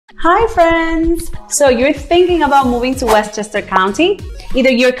Hi friends! So you're thinking about moving to Westchester County? Either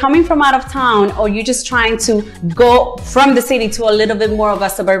you're coming from out of town or you're just trying to go from the city to a little bit more of a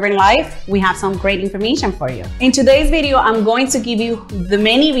suburban life, we have some great information for you. In today's video, I'm going to give you the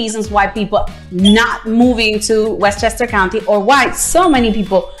many reasons why people not moving to Westchester County or why so many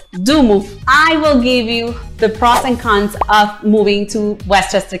people do move. I will give you the pros and cons of moving to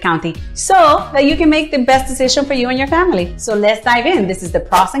Westchester County so that you can make the best decision for you and your family. So let's dive in. This is the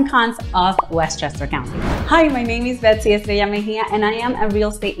pros and cons of Westchester County. Hi, my name is Betsy Estrella Mejia and I am a real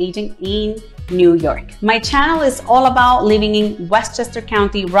estate agent in New York. My channel is all about living in Westchester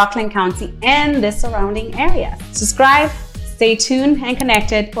County, Rockland County, and the surrounding areas. Subscribe, stay tuned and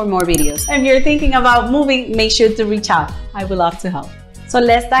connected for more videos. If you're thinking about moving, make sure to reach out. I would love to help. So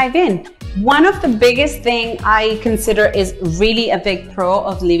let's dive in. One of the biggest thing I consider is really a big pro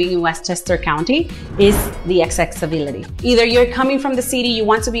of living in Westchester County is the accessibility. Either you're coming from the city, you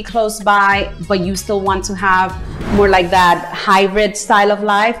want to be close by, but you still want to have more like that hybrid style of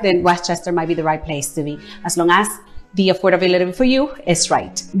life, then Westchester might be the right place to be, as long as the affordability for you is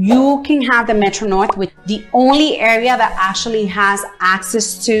right. You can have the Metro North, with the only area that actually has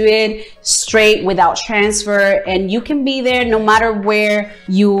access to it straight without transfer, and you can be there no matter where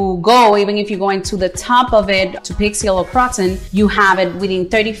you go. Even if you're going to the top of it, to Pixel or Croton, you have it within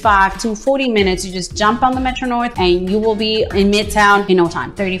 35 to 40 minutes. You just jump on the Metro North and you will be in Midtown in no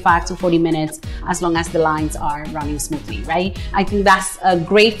time, 35 to 40 minutes, as long as the lines are running smoothly, right? I think that's a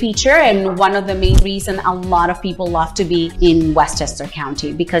great feature and one of the main reasons a lot of people love to be in Westchester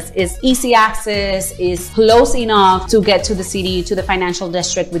County, because it's easy access, is close enough to get to the city, to the financial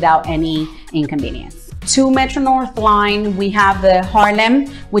district without any inconvenience. To Metro North line, we have the Harlem,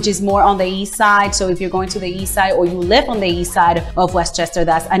 which is more on the east side. So if you're going to the east side or you live on the east side of Westchester,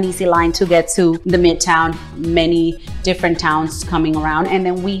 that's an easy line to get to the Midtown, many different towns coming around. And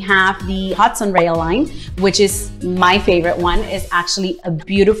then we have the Hudson Rail line, which is my favorite one. It's actually a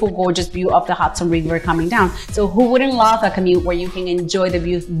beautiful, gorgeous view of the Hudson River coming down. So who wouldn't love a commute where you can enjoy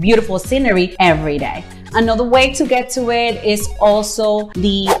the beautiful scenery every day? Another way to get to it is also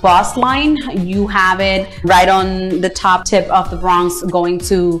the bus line. You have it right on the top tip of the Bronx going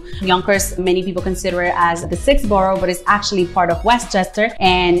to Yonkers. Many people consider it as the sixth borough, but it's actually part of Westchester,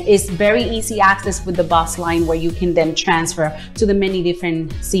 and it's very easy access with the bus line where you can then transfer to the many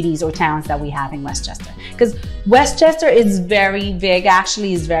different cities or towns that we have in Westchester. Because Westchester is very big,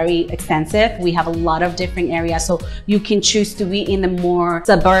 actually is very extensive. We have a lot of different areas, so you can choose to be in the more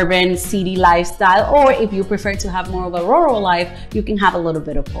suburban city lifestyle, or if you prefer to have more of a rural life, you can have a little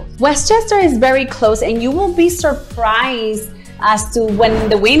bit of both. Westchester is very close, and you will be surprised as to when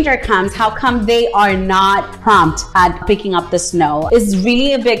the winter comes, how come they are not prompt at picking up the snow. It's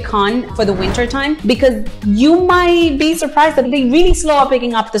really a big con for the winter time, because you might be surprised that they really slow up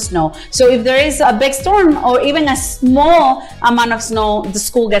picking up the snow. So if there is a big storm or even a small amount of snow, the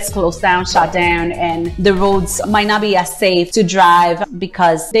school gets closed down, shut down, and the roads might not be as safe to drive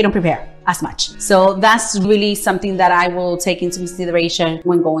because they don't prepare as much. So that's really something that I will take into consideration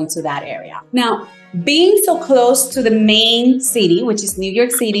when going to that area. Now, being so close to the main city, which is New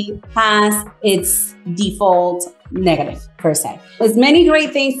York City, has its default negative per se. There's many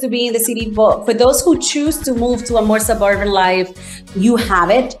great things to be in the city, but for those who choose to move to a more suburban life, you have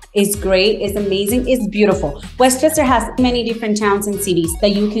it. It's great, it's amazing, it's beautiful. Westchester has many different towns and cities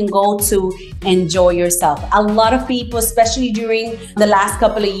that you can go to enjoy yourself. A lot of people, especially during the last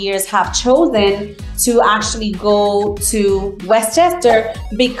couple of years, have chosen to actually go to Westchester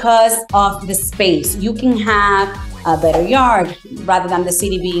because of the space. You can have a better yard rather than the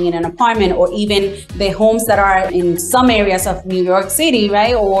city being in an apartment, or even the homes that are in some areas of New York City,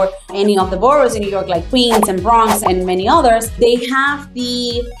 right? Or any of the boroughs in New York, like Queens and Bronx and many others, they have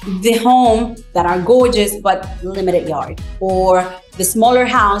the home that are gorgeous but limited yard, or the smaller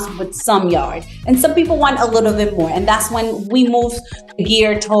house with some yard. And some people want a little bit more, and that's when we move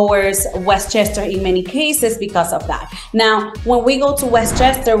gear towards Westchester in many cases because of that. Now, when we go to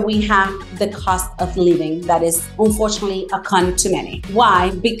Westchester, we have the cost of living that is unfortunately a con to many.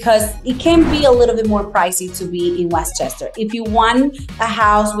 Why? Because it can be a little bit more pricey to be in Westchester. If you want a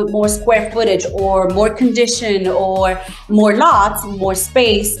house with more square footage or more condition or more lots, more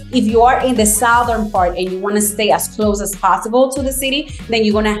space, if you are in the southern part and you want to stay as close as possible to the city, then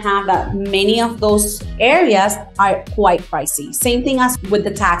you're going to have that many of those areas are quite pricey. Same thing as with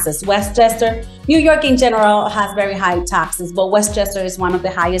the taxes. Westchester, New York in general has very high taxes, but Westchester is one of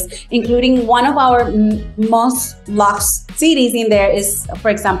the highest, including one of our most luxe cities in there is, for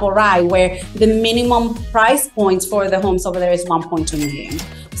example, Rye, where the minimum price points for the homes over there is 1.2 million.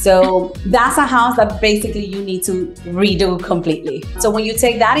 So that's a house that basically you need to redo completely. So when you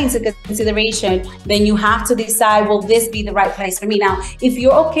take that into consideration, then you have to decide, will this be the right place for me? Now, if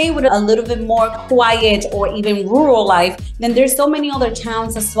you're okay with a little bit more quiet or even rural life, then there's so many other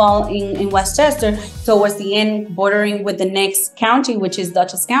towns as well in Westchester towards the end, bordering with the next county, which is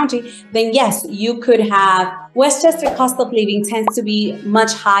Dutchess County. Then yes, you could have Westchester. Cost of living tends to be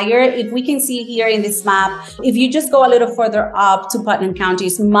much higher. If we can see here in this map, if you just go a little further up to Putnam County,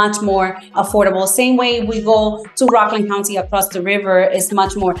 it's much more affordable. Same way we go to Rockland County across the river, is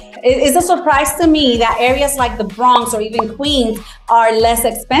much more. It's a surprise to me that areas like the Bronx or even Queens are less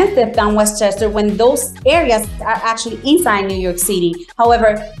expensive than Westchester when those areas are actually inside New York City.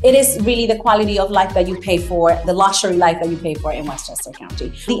 However, it is really the quality of life that you pay for, the luxury life that you pay for in Westchester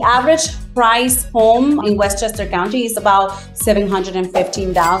County. The average price home in Westchester County is about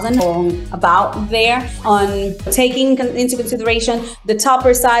 $715,000, or about there. On taking into consideration the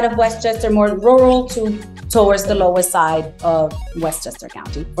topper side of Westchester, more rural, towards the lower side of Westchester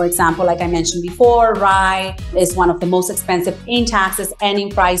County. For example, like I mentioned before, Rye is one of the most expensive in taxes and in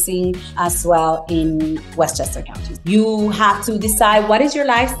pricing as well in Westchester County. You have to decide, what is your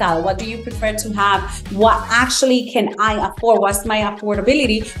lifestyle? What do you prefer to have? What actually can I afford? What's my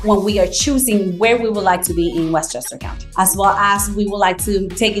affordability when we are choosing where we would like to be in Westchester County? As well as we would like to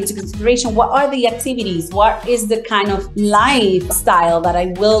take into consideration, what are the activities? What is the kind of lifestyle that I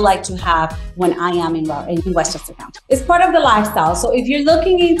will like to have when I am in Westchester County? It's part of the lifestyle. So if you're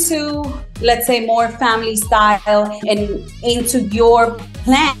looking into, let's say, more family style and into your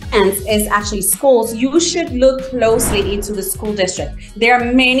plans is actually schools, you should look closely into the school district. There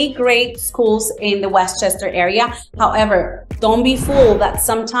are many great schools in the Westchester area. However, don't be fooled that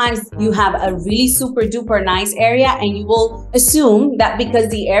sometimes you have a really super duper nice area and you will assume that because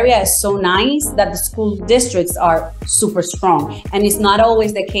the area is so nice that the school districts are super strong. And it's not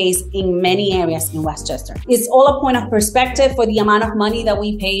always the case in many areas in Westchester. It's all a point of perspective. For the amount of money that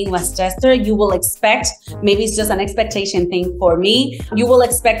we pay in Westchester, you will expect, maybe it's just an expectation thing for me, you will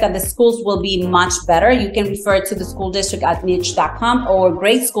expect that the schools will be much better. You can refer to the school district at niche.com or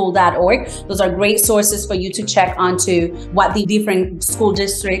greatschool.org. Those are great sources for you to check onto what the different school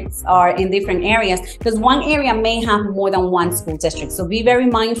districts are in different areas, because one area may have more than one school district. So be very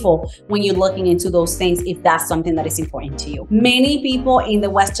mindful when you're looking into those things if that's something that is important to you. Many people in the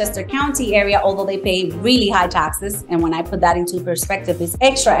Westchester County area, although they pay really high taxes, and when I put that into perspective, it's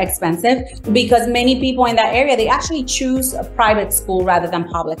extra expensive because many people in that area, they actually choose a private school rather than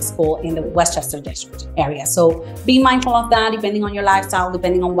public school in the Westchester district area. So be mindful of that depending on your lifestyle,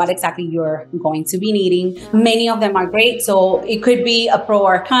 depending on what exactly you're going to be needing. Many of them are great. So it could be a pro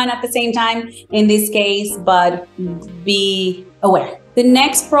or a con at the same time in this case, but be aware. The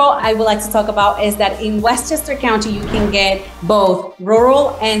next pro I would like to talk about is that in Westchester County, you can get both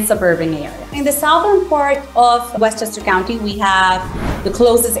rural and suburban area. In the southern part of Westchester County, we have the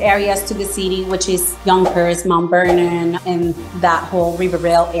closest areas to the city, which is Yonkers, Mount Vernon, and that whole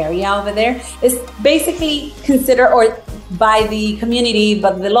Rivervale area over there. It's basically considered, or by the community,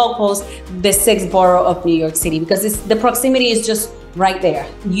 but the locals, the sixth borough of New York City, because the proximity is just right there.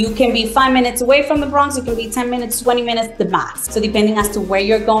 You can be 5 minutes away from the Bronx, you can be 10 minutes, 20 minutes, the max. So depending as to where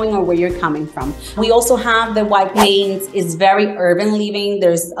you're going or where you're coming from. We also have the White Plains. It's very urban living.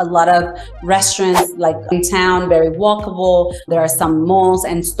 There's a lot of restaurants like in town, very walkable. There are some malls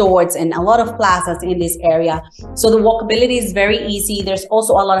and stores and a lot of plazas in this area. So the walkability is very easy. There's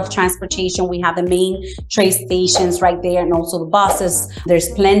also a lot of transportation. We have the main train stations right there and also the buses. There's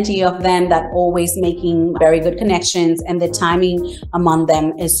plenty of them that always making very good connections, and the timing among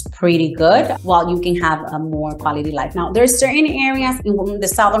them is pretty good, while you can have a more quality life. Now, there's certain areas in the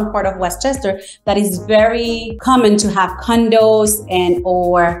southern part of Westchester that is very common to have condos and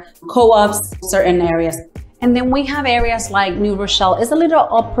or co-ops, certain areas. And then we have areas like New Rochelle. It's a little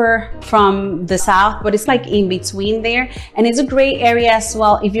upper from the south, but it's like in between there. And it's a great area as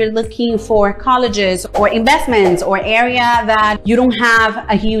well if you're looking for colleges or investments or area that you don't have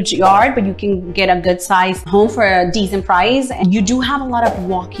a huge yard, but you can get a good size home for a decent price. And you do have a lot of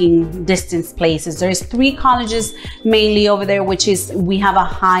walking distance places. There's 3 colleges mainly over there, which is we have a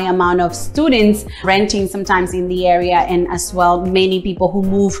high amount of students renting sometimes in the area, and as well many people who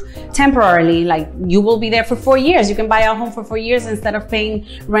move temporarily, like you will be there for 4 years. You can buy a home for 4 years instead of paying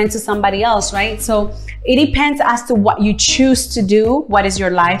rent to somebody else, right? So it depends as to what you choose to do. What is your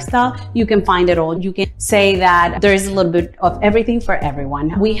lifestyle? You can find it all. You can say that there is a little bit of everything for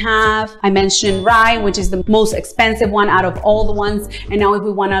everyone. We have, I mentioned Rye, which is the most expensive one out of all the ones. And now if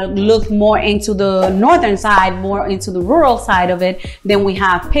we want to look more into the northern side, more into the rural side of it, then we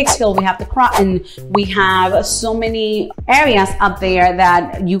have Pittsfield, we have the Croton, we have so many areas up there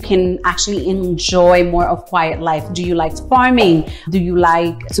that you can actually enjoy more of quiet life. Do you like farming? Do you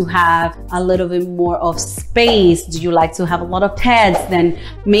like to have a little bit more of space? Do you like to have a lot of pets? Then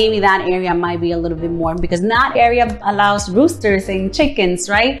maybe that area might be a little bit more, because that area allows roosters and chickens,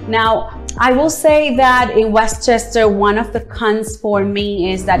 right? Now, I will say that in Westchester, one of the cons for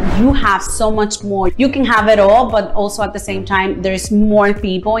me is that you have so much more. You can have it all, but also at the same time, there's more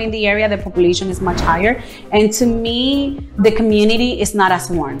people in the area. The population is much higher. And to me, the community is not as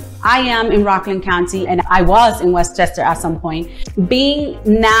warm. I am in Rockland County and I was in Westchester at some point. Being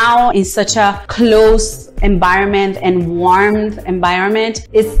now in such a close environment and warm environment,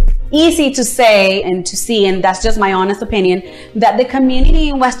 is easy to say and to see, and that's just my honest opinion, that the community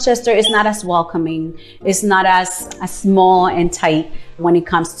in Westchester is not as welcoming, it's not as small and tight when it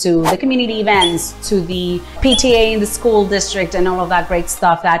comes to the community events, to the PTA in the school district and all of that great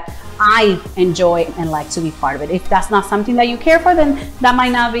stuff that I enjoy and like to be part of it. If that's not something that you care for, then that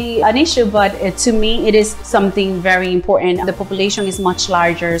might not be an issue, but to me, it is something very important. The population is much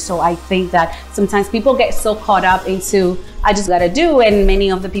larger, so I think that sometimes people get so caught up into, I just gotta do, and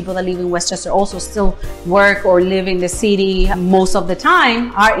many of the people that live in Westchester also still work or live in the city most of the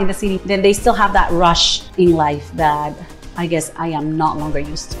time, are in the city, then they still have that rush in life that I guess I am not longer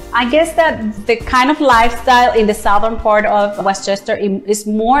used to. I guess that the kind of lifestyle in the southern part of Westchester is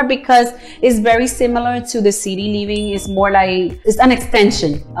more because it's very similar to the city living. It's more like, it's an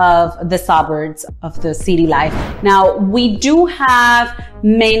extension of the suburbs of the city life. Now, we do have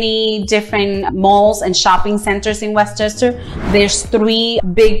many different malls and shopping centers in Westchester. There's 3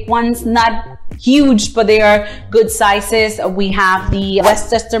 big ones, not huge, but they are good sizes. We have the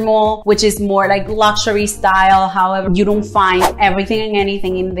Westchester Mall, which is more like luxury style. However, you don't find everything and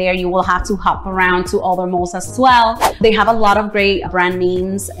anything in there. You will have to hop around to other malls as well. They have a lot of great brand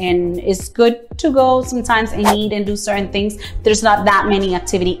names, and it's good to go sometimes and eat and do certain things. There's not that many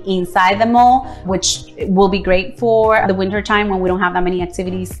activity inside the mall, which will be great for the winter time when we don't have that many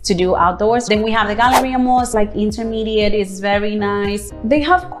activities to do outdoors. Then we have the Galleria malls, like Intermediate is very nice. They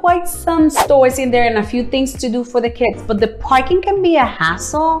have quite some stores in there and a few things to do for the kids, but the parking can be a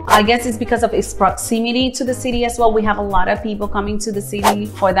hassle. I guess it's because of its proximity to the city as well. We have a lot of people coming to the city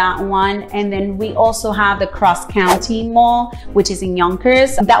for that one. And then we also have the Cross County Mall, which is in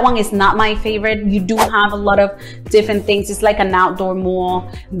Yonkers. That one is not my favorite. You do have a lot of different things. It's like an outdoor mall,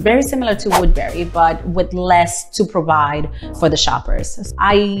 very similar to Woodbury, but with less to provide for the shoppers.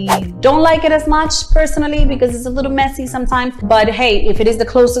 I don't like it as much personally because it's a little messy sometimes, but hey, if it is the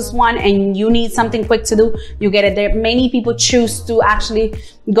closest one and you need something quick to do, you get it there. Many people choose to actually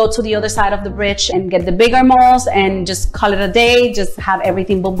go to the other side of the bridge and get the bigger malls and just call it a day, just have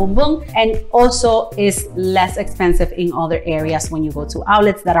everything boom, boom, boom. And also is less expensive in other areas when you go to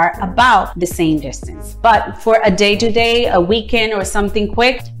outlets that are about the same distance. But for a day-to-day, a weekend or something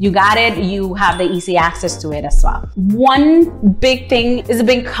quick, you got it. You have the easy access to it as well. One big thing is a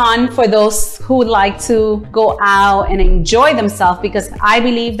big con for those who would like to go out and enjoy themselves, because I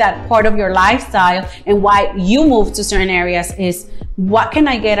believe that part of your lifestyle and why you move to certain areas is, what can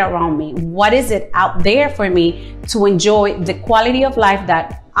I get around me? What is it out there for me to enjoy the quality of life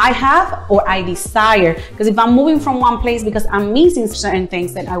that I have or I desire? Because if I'm moving from one place because I'm missing certain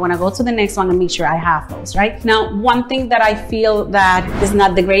things, then I want to go to the next one and make sure I have those, right? Now, one thing that I feel that is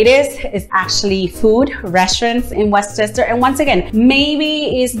not the greatest is actually food, restaurants in Westchester. And once again,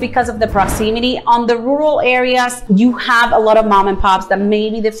 maybe it's because of the proximity. On the rural areas, you have a lot of mom and pops that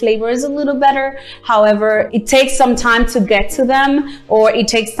maybe the flavor is a little better. However, it takes some time to get to them, or it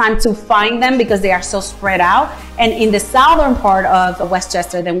takes time to find them because they are so spread out. And in the southern part of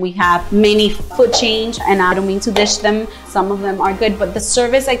Westchester, then we have many food chains, and I don't mean to dish them. Some of them are good, but the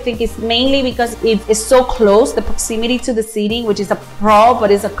service, I think, is mainly because it is so close, the proximity to the city, which is a pro, but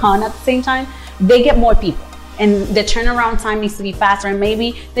is a con at the same time. They get more people, and the turnaround time needs to be faster, and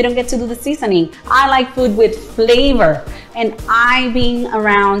maybe they don't get to do the seasoning. I like food with flavor, and I've been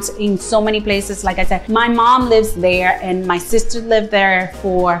around in so many places. Like I said, my mom lives there and my sister lived there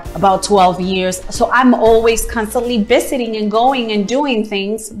for about 12 years. So I'm always constantly visiting and going and doing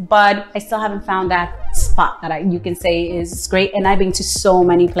things, but I still haven't found that spot that you can say is great. And I've been to so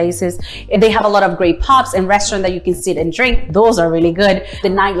many places. They have a lot of great pubs and restaurants that you can sit and drink. Those are really good. The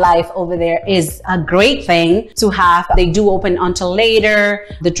nightlife over there is a great thing to have. They do open until later.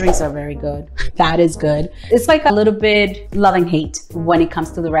 The drinks are very good. That is good. It's like a little bit love and hate when it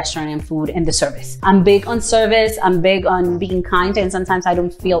comes to the restaurant and food and the service. I'm big on service. I'm big on being kind, and sometimes I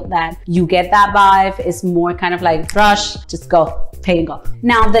don't feel that you get that vibe. It's more kind of like rush, just go, pay and go.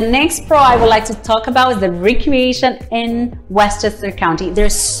 Now, the next pro I would like to talk about is the recreation in Westchester County.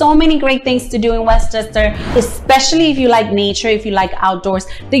 There's so many great things to do in Westchester, especially if you like nature, if you like outdoors.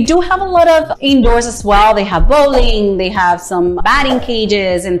 They do have a lot of indoors as well. They have bowling, they have some batting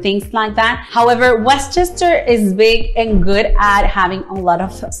cages and things like that. However, Westchester is big and good at having a lot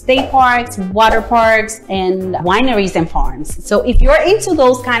of state parks, water parks, and wineries and farms. So if you're into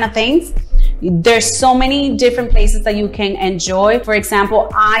those kind of things, there's so many different places that you can enjoy. For example,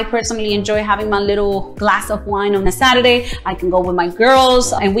 I personally enjoy having my little glass of wine on a Saturday. I can go with my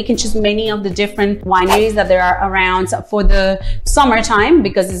girls and we can choose many of the different wineries that there are around for the summertime,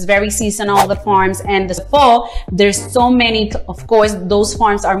 because it's very seasonal, the farms, and the fall. There's so many, of course, those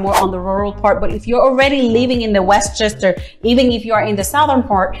farms are more on the rural part, but if you're already living in the Westchester, even if you are in the southern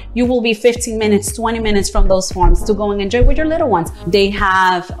part, you will be 15 minutes, 20 minutes from those farms to go and enjoy with your little ones. They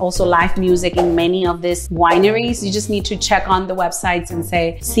have also live music in many of these wineries. You just need to check on the websites and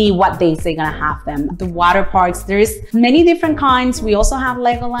see what days they're gonna have them. The water parks, there's many different kinds. We also have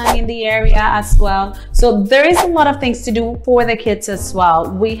Legoland in the area as well. So there is a lot of things to do for the kids as well.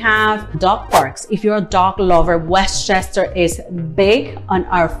 We have dog parks. If you're a dog lover, Westchester is big on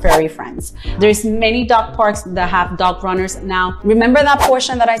our furry friends. There's many dog parks that have dog runners. Now, remember that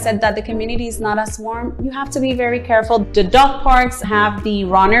portion that I said that the community is not as warm? You have to be very careful. The dog parks have the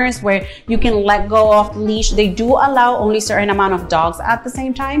runners where you can let go of the leash. They do allow only a certain amount of dogs at the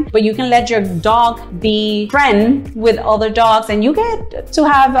same time, but you can let your dog be friend with other dogs and you get to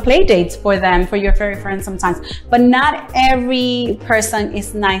have play dates for them, for your furry friends sometimes. But not every person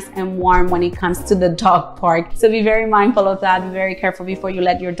is nice and warm when it comes to the dog park. So be very mindful of that. Be very careful before you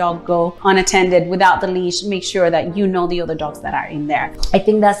let your dog go unattended without the leash. Make sure that you know the other dogs that are in there. I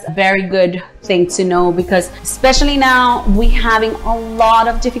think that's a very good thing to know, because especially now we're having a lot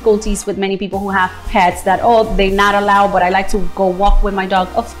of difficulties with many people who have pets that, oh, they're not allowed, but I like to go walk with my dog.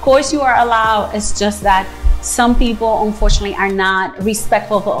 Of course you are allowed. It's just that some people unfortunately are not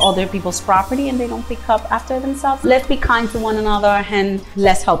respectful of other people's property and they don't pick up after themselves. Let's be kind to one another and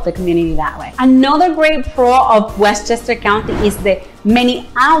let's help the community that way. Another great pro of Westchester County is the many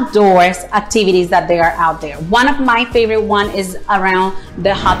outdoors activities that they are out there. One of my favorite one is around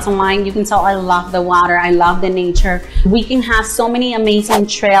the Hudson line. You can tell I love the water, I love the nature. We can have so many amazing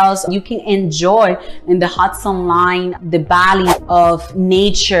trails you can enjoy in the Hudson line, the valley of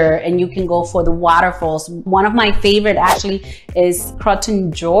nature, and you can go for the waterfalls. One of my favorite actually is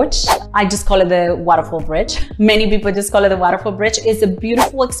Croton George. I just call it the waterfall bridge. Many people just call it the waterfall bridge. It's a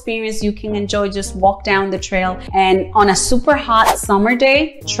beautiful experience you can enjoy. Just walk down the trail, and on a super hot summer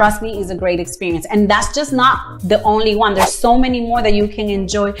day, trust me, is a great experience. And that's just not the only one. There's so many more that you can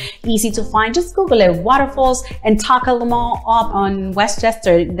enjoy, easy to find. Just Google it, waterfalls, and tackle them all up on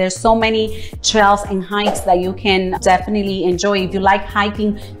Westchester. There's so many trails and hikes that you can definitely enjoy. If you like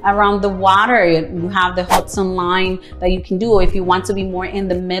hiking around the water, you have the Hudson line that you can do. If you want to be more in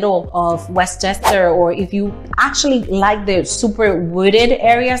the middle of Westchester, or if you actually like the super wooded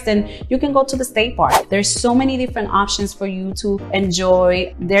areas, then you can go to the state park. There's so many different options for you to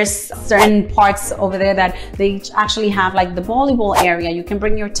enjoy. There's certain parks over there that they actually have like the volleyball area. You can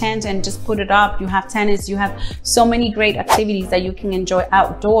bring your tent and just put it up. You have tennis. You have so many great activities that you can enjoy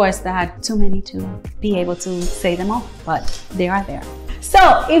outdoors that too many to be able to say them all, but they are there.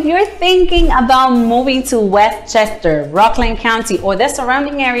 So if you're thinking about moving to Westchester, Rockland County, or the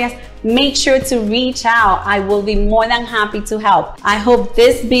surrounding areas, make sure to reach out. I will be more than happy to help. I hope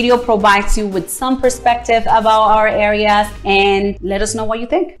this video provides you with some perspective about our areas, and let us know what you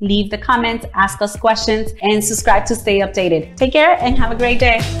think. Leave the comments, ask us questions, and subscribe to stay updated. Take care and have a great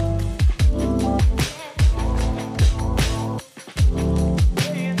day.